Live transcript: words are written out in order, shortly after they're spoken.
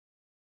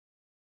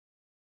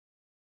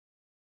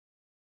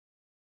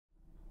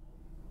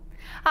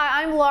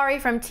Hi, I'm Laurie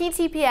from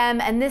TTPM,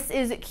 and this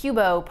is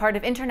Qubo, part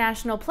of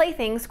International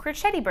Playthings'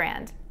 Quercetti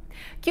brand.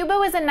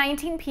 Qubo is a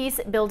 19-piece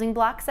building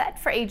block set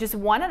for ages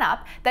 1 and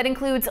up that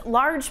includes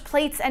large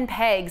plates and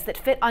pegs that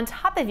fit on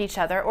top of each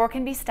other or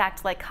can be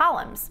stacked like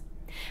columns.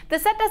 The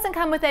set doesn't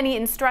come with any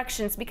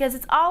instructions because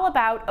it's all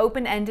about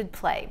open-ended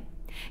play.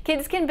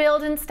 Kids can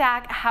build and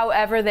stack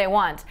however they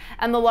want,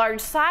 and the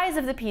large size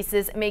of the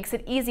pieces makes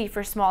it easy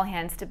for small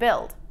hands to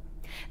build.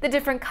 The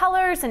different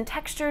colors and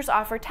textures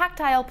offer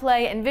tactile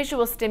play and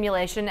visual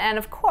stimulation, and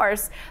of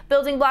course,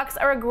 building blocks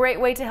are a great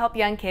way to help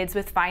young kids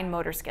with fine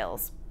motor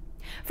skills.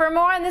 For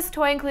more on this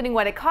toy, including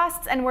what it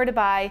costs and where to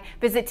buy,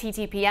 visit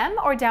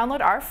TTPM or download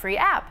our free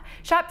app.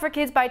 Shop for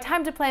Kids by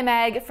Time to Play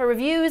Mag for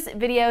reviews,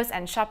 videos,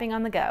 and shopping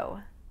on the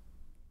go.